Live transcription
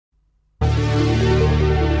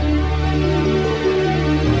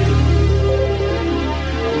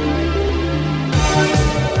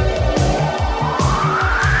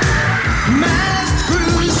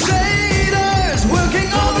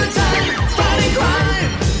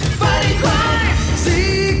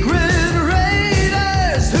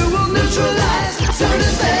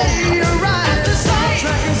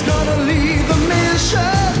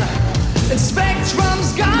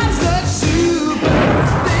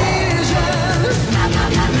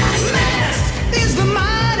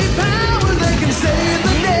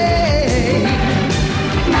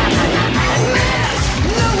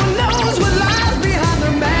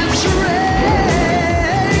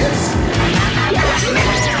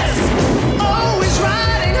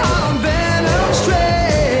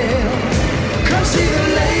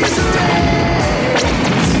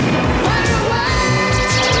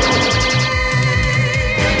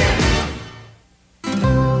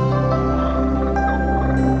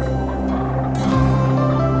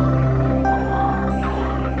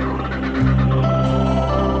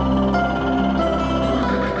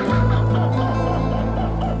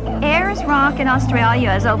in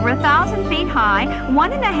Australia is over 1,000 feet high,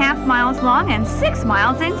 1.5 miles long, and 6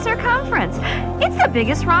 miles in circumference. It's the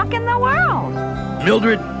biggest rock in the world.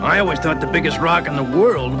 Mildred, I always thought the biggest rock in the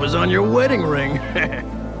world was on your wedding ring.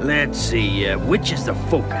 Let's see, which is the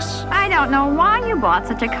focus? I don't know why you bought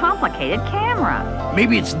such a complicated camera.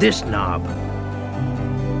 Maybe it's this knob.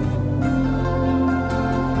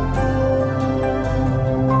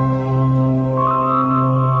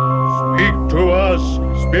 Speak to us,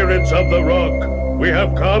 spirits of the rock. We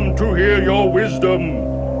have come to hear your wisdom.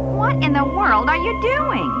 What in the world are you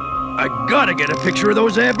doing? I gotta get a picture of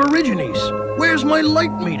those Aborigines. Where's my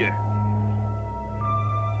light meter?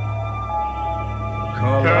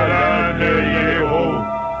 Kalaneyeho,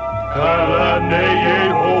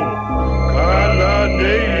 Kalaneyeho,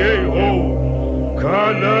 Kalaneyeho,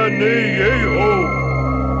 Kalaneyeho,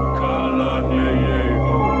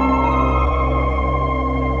 Kalaneyeho.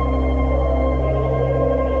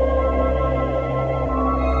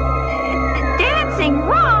 Dancing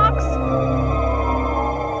rocks?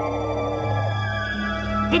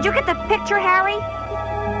 Did you get the picture, Harry?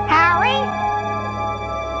 Harry?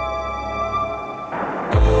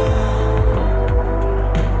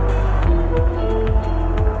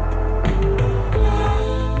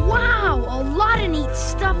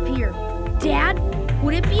 Dad,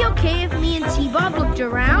 would it be okay if me and T-Bob looked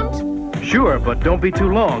around? Sure, but don't be too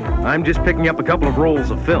long. I'm just picking up a couple of rolls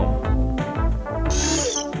of film.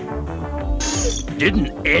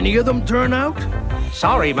 Didn't any of them turn out?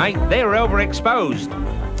 Sorry, mate. They're overexposed.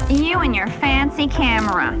 You and your fancy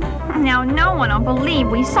camera. Now, no one will believe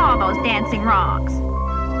we saw those dancing rocks.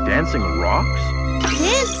 Dancing rocks?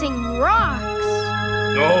 Dancing rocks?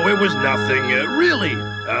 Oh, it was nothing. Really.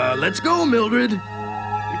 Let's go, Mildred.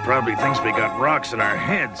 He probably thinks we got rocks in our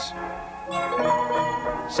heads.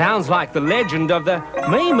 Sounds like the legend of the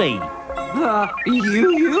Mimi.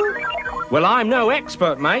 You? Well, I'm no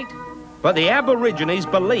expert, mate. But the Aborigines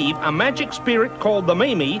believe a magic spirit called the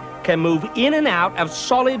Mimi can move in and out of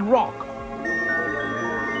solid rock.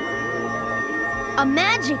 A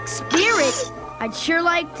magic spirit? I'd sure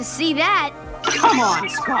like to see that. Come on,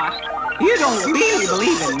 Scott. You don't really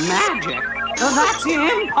believe in magic. That's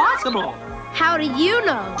impossible. How do you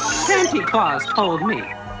know? Santa Claus told me.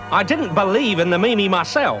 I didn't believe in the Mimi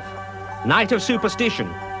myself. Native superstition.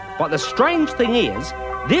 But the strange thing is,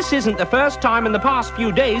 this isn't the first time in the past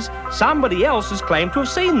few days somebody else has claimed to have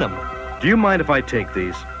seen them. Do you mind if I take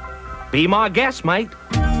these? Be my guest, mate.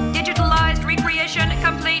 Digitalized recreation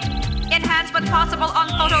complete. Enhancement possible on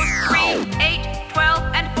photos 3, 8,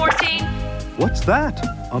 12, and 14. What's that?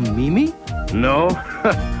 A Mimi? No,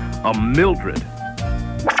 a Mildred.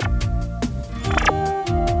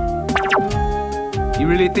 You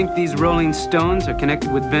really think these Rolling Stones are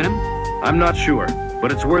connected with Venom? I'm not sure,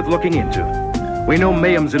 but it's worth looking into. We know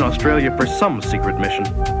Mayhem's in Australia for some secret mission.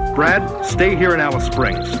 Brad, stay here in Alice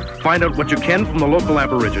Springs. Find out what you can from the local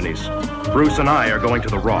Aborigines. Bruce and I are going to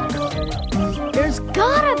the Rock. There's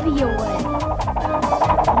gotta be a way.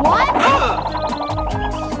 What?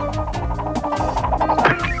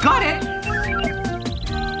 Got it!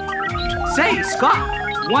 Say, Scott,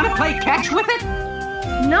 want to play catch with it?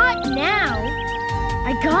 Not now.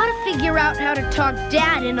 I gotta figure out how to talk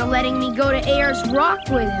Dad into letting me go to Ayers Rock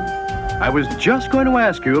with him. I was just going to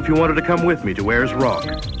ask you if you wanted to come with me to Ayers Rock.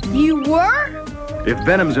 You were? If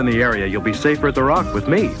Venom's in the area, you'll be safer at the Rock with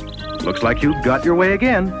me. Looks like you got your way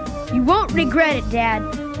again. You won't regret it, Dad.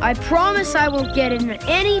 I promise I won't get in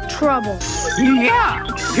any trouble. Yeah,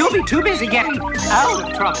 you'll be too busy getting out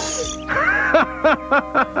of trouble.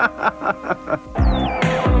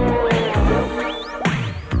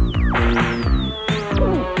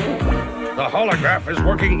 The holograph is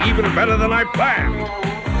working even better than I planned.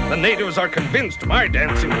 The natives are convinced my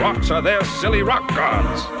dancing rocks are their silly rock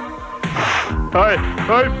gods. I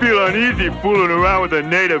feel uneasy fooling around with the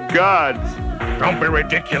native gods. Don't be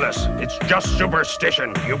ridiculous. It's just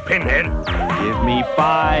superstition, you pinhead. Give me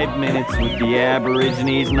 5 minutes with the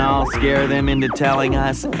Aborigines and I'll scare them into telling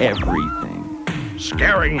us everything.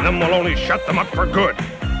 Scaring them will only shut them up for good.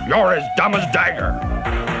 You're as dumb as Dagger.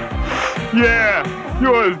 Yeah,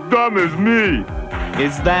 you're as dumb as me.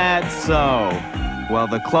 Is that so? Well,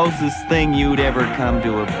 the closest thing you'd ever come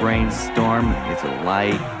to a brainstorm is a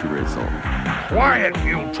light drizzle. Quiet,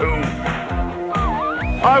 you two.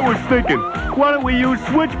 I was thinking, why don't we use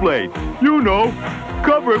Switchblade? You know,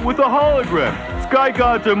 cover it with a hologram. Sky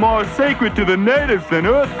gods are more sacred to the natives than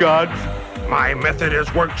Earth gods. My method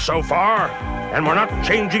has worked so far, and we're not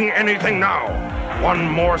changing anything now. One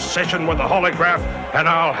more session with the holograph, and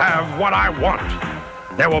I'll have what I want.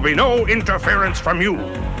 There will be no interference from you,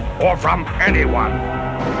 or from anyone.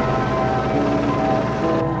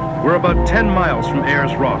 We're about 10 miles from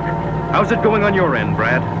Ayers Rock. How's it going on your end,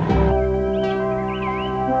 Brad?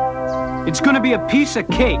 It's gonna be a piece of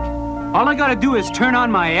cake. All I gotta do is turn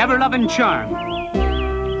on my ever-loving charm.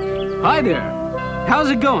 Hi there. How's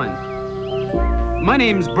it going? My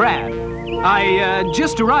name's Brad. I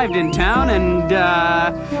just arrived in town and,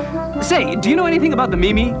 say, do you know anything about the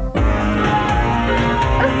Mimi? The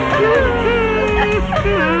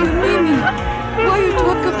Mimi. Why you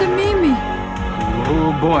talk of the Mimi?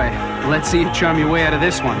 Oh boy, let's see you charm your way out of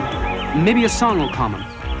this one. Maybe a song will calm him.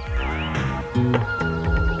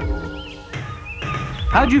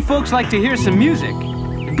 How'd you folks like to hear some music?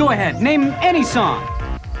 Go ahead, name any song.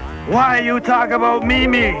 Why you talk about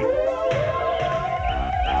Mimi?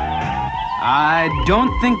 I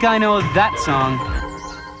don't think I know that song.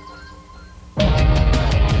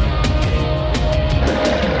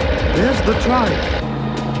 There's the tribe.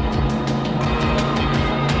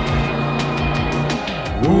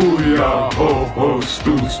 Ooh-yah, ho-ho,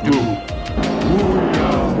 stew-stew.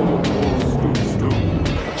 Ooh-yah, ho-ho, stew-stew.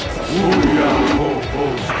 Ooh-yah, ho-ho,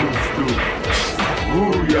 stew-stew.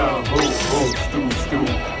 Ooh-yah, ho-ho, stew-stew.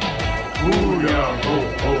 Ooh-yah,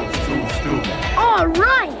 ho-ho, stew-stew. All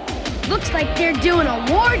right. Looks like they're doing a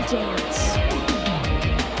war dance.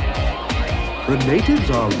 The natives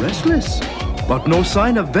are restless, but no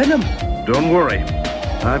sign of venom. Don't worry.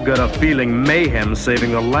 I've got a feeling Mayhem's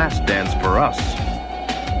saving the last dance for us.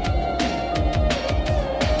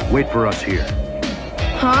 Wait for us here.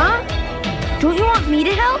 Huh? Don't you want me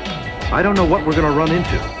to help? I don't know what we're gonna run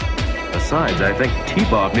into. Besides, I think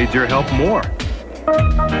T-Bob needs your help more.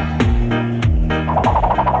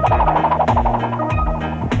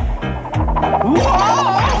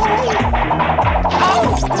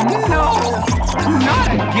 No! Not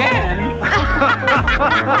again!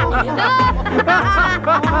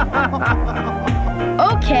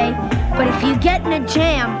 Okay, but if you get in a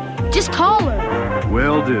jam, just holler.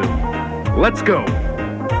 Will do. Let's go.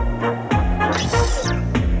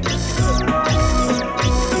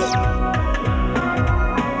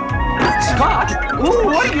 Scott,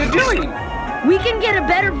 what are you doing? We can get a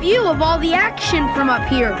better view of all the action from up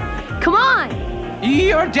here. Come on.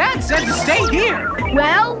 Your dad said to stay here.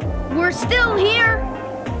 Well, we're still here.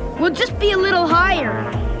 We'll just be a little higher.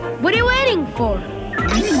 What are you waiting for?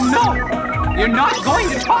 No, you're not going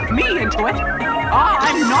to talk me into it.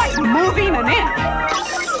 I'm not moving an inch.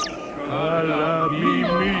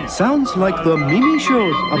 Sounds like the Mimi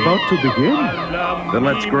show's about to begin. Then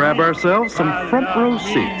let's grab ourselves some front row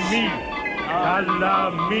seats.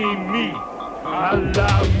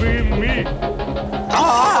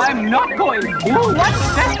 I'm not going 1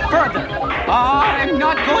 step further. I'm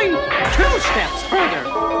not going 2 steps further.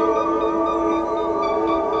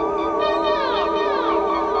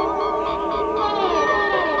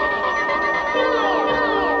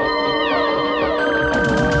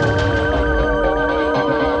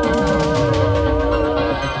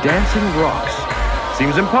 Dancing rocks.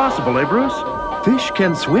 Seems impossible, eh, Bruce? Fish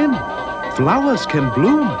can swim, flowers can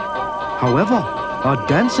bloom. However, a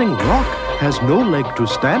dancing rock has no leg to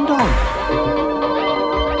stand on.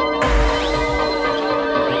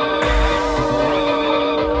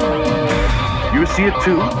 You see it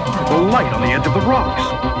too? The light on the edge of the rocks.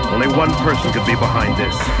 Only one person could be behind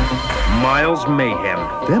this. Miles Mayhem.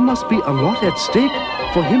 There must be a lot at stake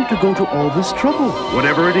for him to go to all this trouble.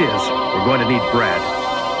 Whatever it is, we're going to need Brad.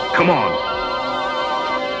 Come on.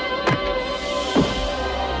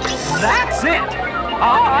 That's it.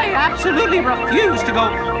 I absolutely refuse to go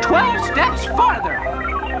 12 steps farther.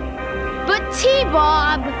 But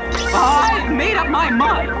T-Bob... I've made up my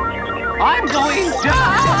mind. I'm going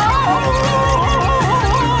down.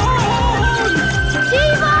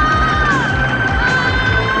 T-Bob!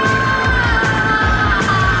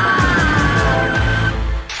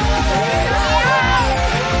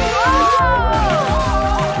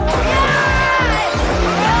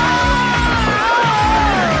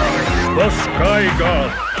 The Sky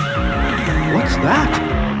God. What's that?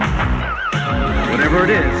 Whatever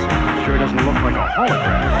it is, sure doesn't look like a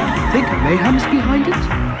hologram. Think Mayhem's behind it?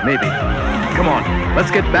 Maybe. Come on,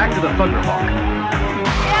 let's get back to the Thunderhawk.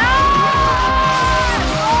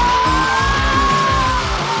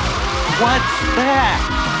 What's that?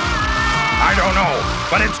 I don't know,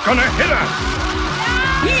 but it's gonna hit us.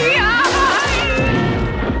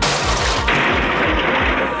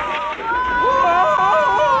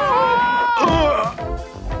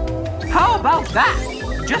 How about that?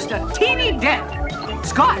 Just a teeny dent.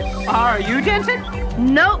 Scott, are you dented?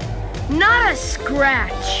 Nope, not a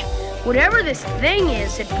scratch. Whatever this thing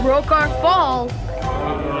is, it broke our fall.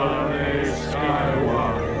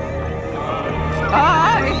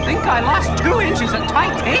 I think I lost 2 inches of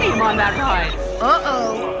titanium on that ride.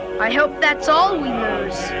 Uh-oh. I hope that's all we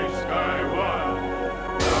lose.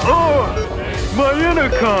 Oh, my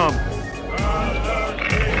intercom.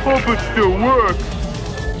 Hope it still works.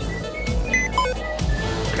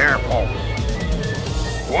 Careful.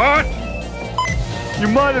 What? You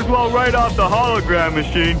might as well write off the hologram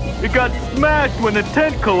machine. It got smashed when the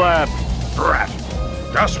tent collapsed. Drat.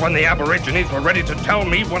 Just when the Aborigines were ready to tell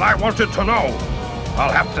me what I wanted to know.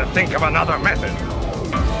 I'll have to think of another method.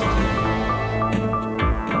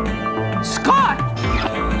 Scott!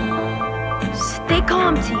 Stay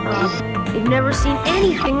calm, T-Bob. They've never seen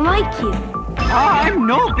anything like you. I'm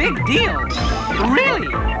no big deal. Really.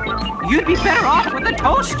 You'd be better off with a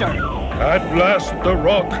toaster. At last the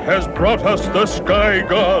rock has brought us the Sky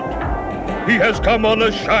God. He has come on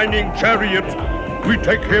a shining chariot. We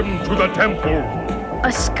take him to the temple.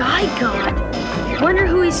 A sky god? Wonder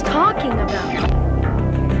who he's talking about.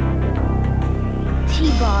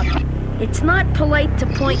 T-Bob, it's not polite to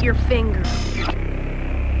point your finger.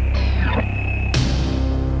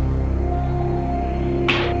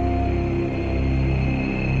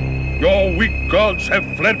 Your weak gods have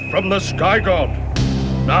fled from the Sky God.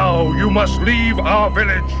 Now you must leave our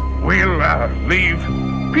village. We'll leave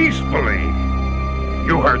peacefully.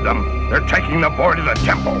 You heard them. They're taking the boy to the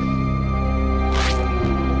temple.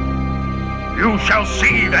 You shall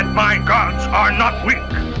see that my gods are not weak.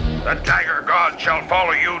 The Dagger God shall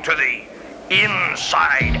follow you to the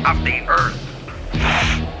inside of the earth.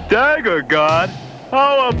 Dagger God?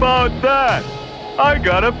 How about that? I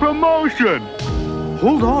got a promotion.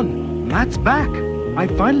 Hold on. Matt's back. I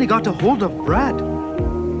finally got a hold of Brad.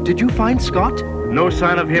 Did you find Scott? No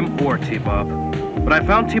sign of him or T-Bob. But I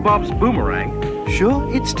found T-Bob's boomerang. Sure,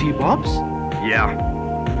 it's T-Bob's? Yeah.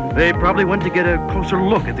 They probably went to get a closer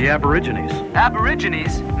look at the Aborigines.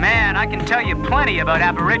 Aborigines? Man, I can tell you plenty about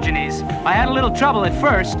Aborigines. I had a little trouble at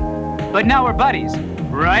first, but now we're buddies,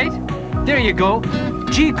 right? There you go.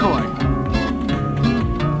 G-chord.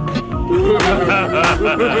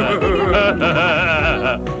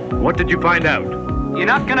 What did you find out? You're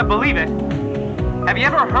not gonna believe it. Have you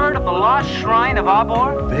ever heard of the Lost Shrine of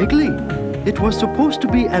Abor? Vaguely. It was supposed to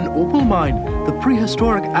be an opal mine the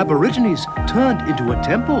prehistoric Aborigines turned into a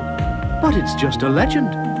temple. But it's just a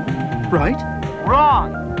legend, right?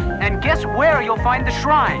 Wrong. And guess where you'll find the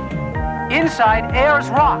shrine? Inside Ayers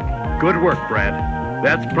Rock. Good work, Brad.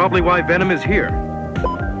 That's probably why Venom is here.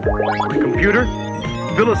 Computer,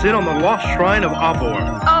 fill us in on the Lost Shrine of Abor.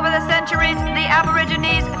 Over the centuries, the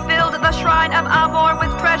Aborigines filled the Shrine of Abor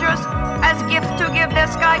with treasures as gifts to give their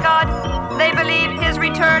Sky God. They believe his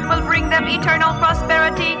return will bring them eternal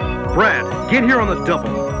prosperity. Brad, get here on the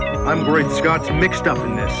double. I'm worried Scott's mixed up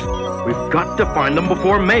in this. We've got to find them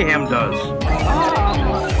before Mayhem does.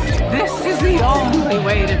 Oh, this is the only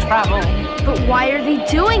way to travel. But why are they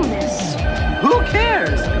doing this? Who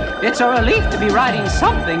cares? It's a relief to be riding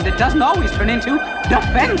something that doesn't always turn into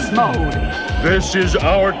defense mode. This is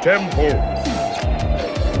our temple.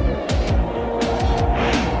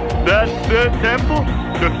 That's the temple?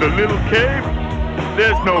 Just a little cave?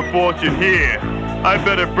 There's no fortune here. I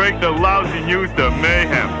better break the lousy news to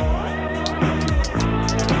Mayhem.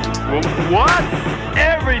 What?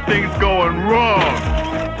 Everything's going wrong.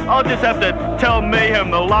 I'll just have to tell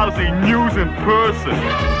Mayhem the lousy news in person.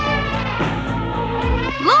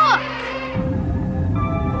 Look!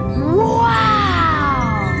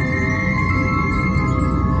 Wow!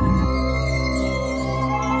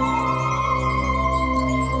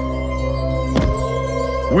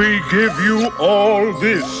 We give you all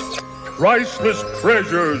this. Priceless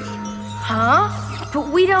treasures. Huh? But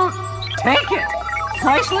we don't... Take it.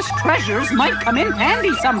 Priceless treasures might come in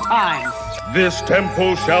handy sometime. This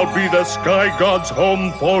temple shall be the Sky God's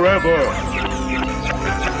home forever.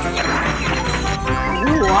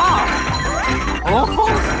 Wow.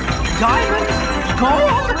 Opals, diamonds,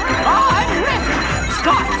 gold. I'm rich.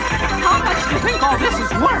 Scott, how much do you think all this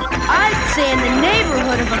is worth? I'd say in the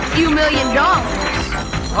neighborhood of a few $1 million.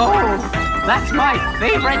 Oh, that's my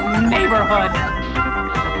favorite neighborhood.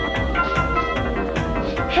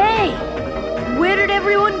 Hey, where did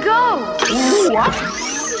everyone go? What?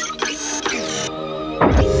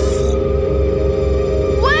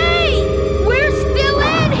 Wait! We're still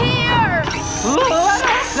in here! Let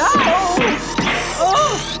us go!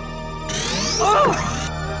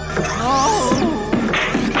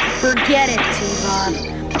 Forget it, T-Bob.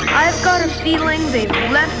 I've got a feeling they've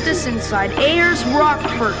left us inside Ayers Rock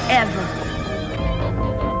forever.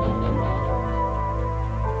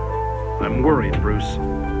 I'm worried, Bruce.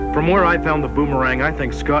 From where I found the boomerang, I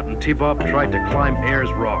think Scott and T-Bob tried to climb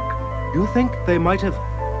Ayers Rock. You think they might have...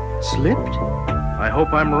 Slipped? I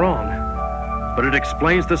hope I'm wrong. But it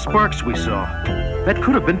explains the sparks we saw. That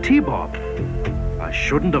could have been T-Bob. I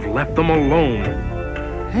shouldn't have left them alone.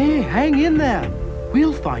 Hey, hang in there.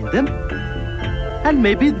 We'll find them. And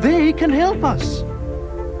maybe they can help us.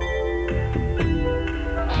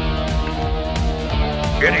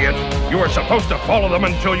 Idiot! You were supposed to follow them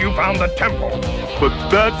until you found the temple. But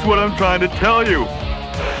that's what I'm trying to tell you.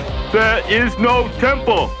 There is no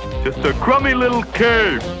temple. Just a crummy little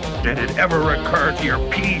cave. Did it ever occur to your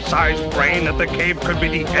pea-sized brain that the cave could be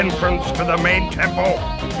the entrance to the main temple?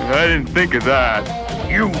 I didn't think of that.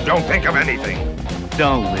 You don't think of anything.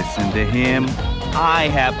 Don't listen to him. I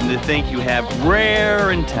happen to think you have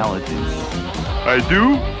rare intelligence. I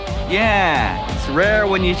do? Yeah, it's rare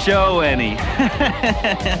when you show any.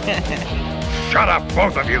 Shut up,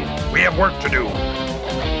 both of you. We have work to do.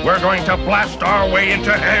 We're going to blast our way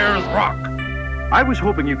into Ayers Rock. I was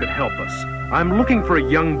hoping you could help us. I'm looking for a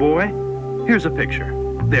young boy. Here's a picture.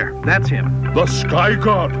 There, that's him. The Sky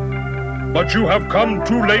God. But you have come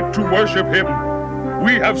too late to worship him.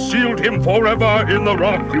 We have sealed him forever in the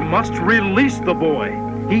rock. You must release the boy.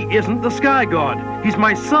 He isn't the Sky God. He's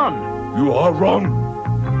my son. You are wrong.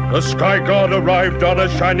 The Sky God arrived on a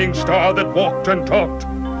shining star that walked and talked.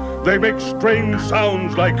 They make strange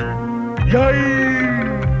sounds like yay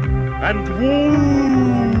and woo.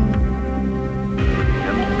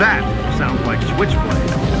 And that sounds like Switchblade.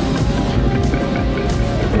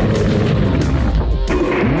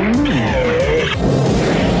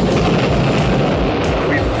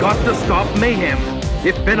 We've got to stop mayhem.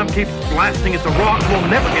 If Venom keeps blasting at the rock, we'll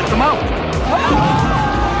never get them out.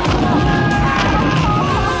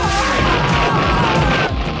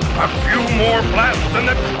 A few more blasts and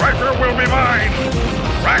the treasure will be mine.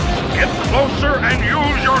 Drax, get closer and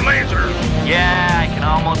use your lasers. Yeah, I can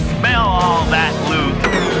almost smell all that loot.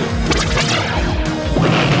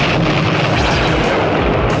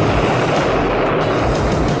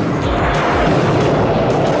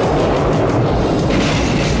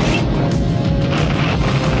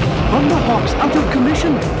 Thunderhawk's out of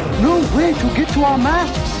commission. No way to get to our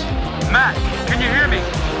masks. Matt, can you hear me?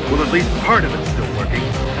 Well, at least part of it's still working.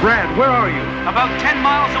 Brad, where are you? About 10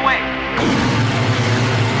 miles away.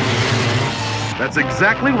 That's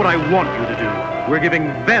exactly what I want you to do. We're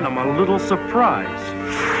giving Venom a little surprise.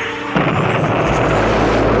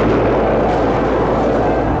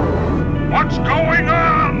 What's going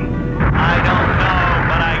on? I don't know,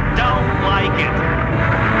 but I don't like it.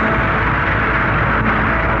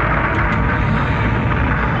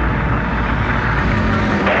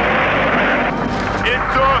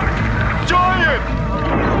 It's a giant!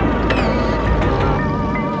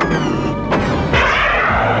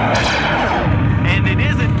 And it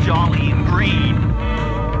isn't jolly and green.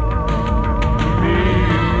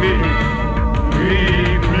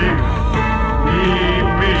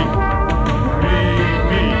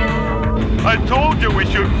 I told you we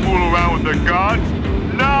shouldn't fool around with the gods.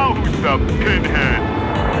 Now who's the pinhead?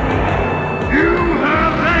 You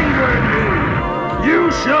have angered me.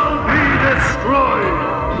 You shall be destroyed.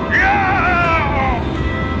 Yeah!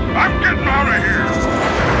 I'm getting out of here.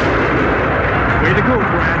 Way to go,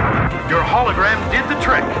 Brad. Your hologram did the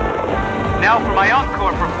trick. Now for my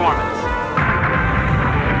encore performance.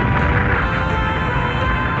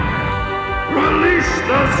 Release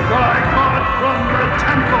the Sky God from the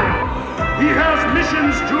temple. He has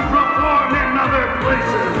missions to perform in other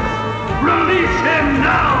places. Release him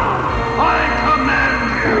now. I command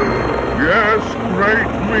you. Yes, great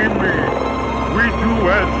Mimi. We do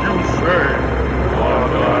as you say.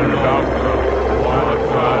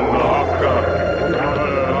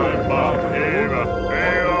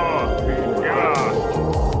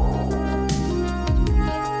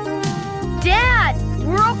 Dad,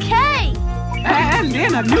 we're okay. And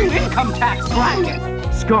in a new income tax bracket.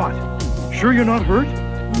 Scott, sure you're not hurt?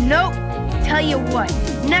 Nope. Tell you what,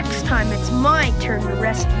 next time it's my turn to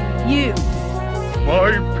rescue you.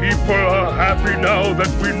 My people are happy now that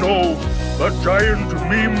we know the giant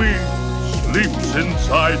Mimi sleeps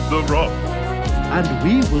inside the rock. And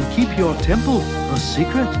we will keep your temple a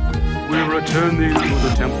secret. We'll return these to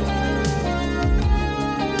the temple.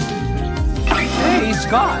 Hey,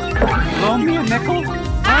 Scott, loan me a nickel?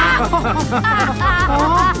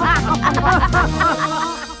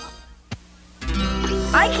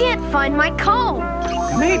 I can't find my comb.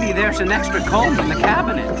 Maybe there's an extra comb in the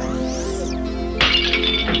cabinet.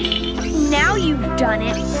 Now you've done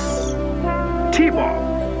it.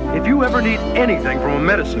 T-Bob, if you ever need anything from a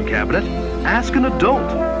medicine cabinet, ask an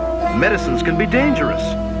adult. Medicines can be dangerous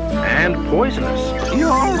and poisonous.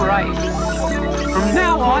 You're right. From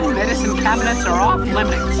now on, medicine cabinets are off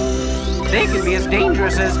limits. They can be as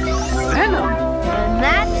dangerous as Venom? And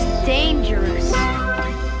that's dangerous.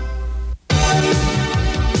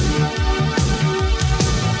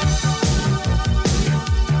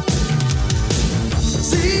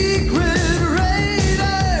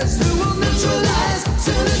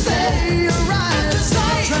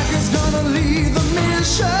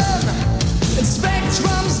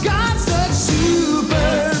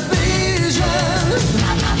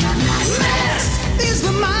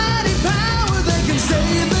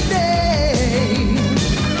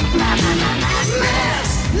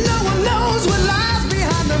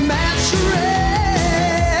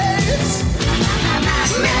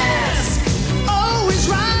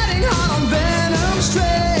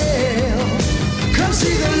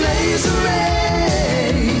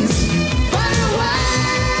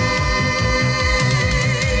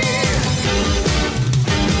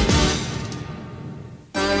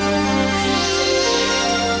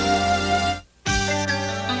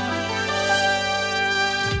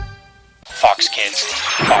 Fox Kids,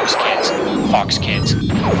 Fox Kids, Fox Kids,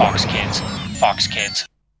 Fox Kids, Fox Kids.